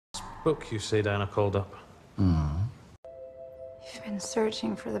book you say Diana called up? You've been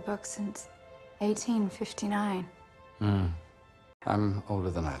searching for the book since 1859. I'm older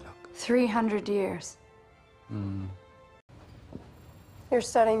than I look. 300 years. You're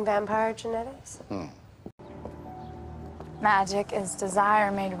studying vampire genetics? Magic is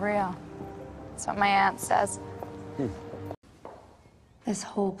desire made real. That's what my aunt says. This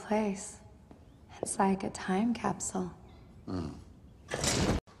whole place, it's like a time capsule.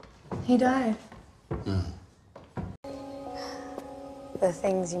 He died. The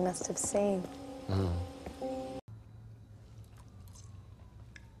things you must have seen.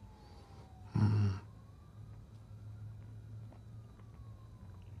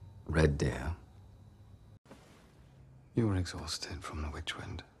 Red Deer. You were exhausted from the witch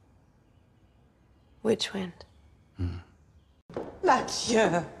wind. Which wind?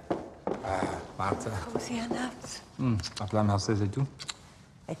 Mathieu! Martha. Così a nacht. Applaus says it too.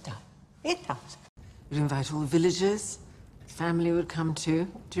 It does. You'd invite all the villagers. Family would come too.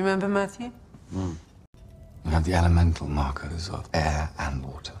 Do you remember, Matthew? We had the elemental markers of air and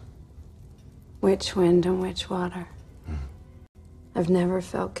water. Which wind and which water. I've never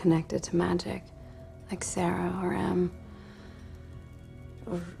felt connected to magic, like Sarah or Em,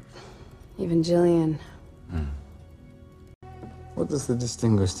 or even Jillian. What does the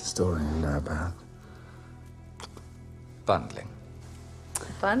distinguished historian know about bundling?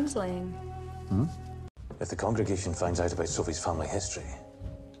 Bundling. If the congregation finds out about Sophie's family history,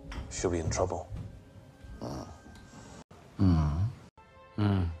 she'll be in trouble.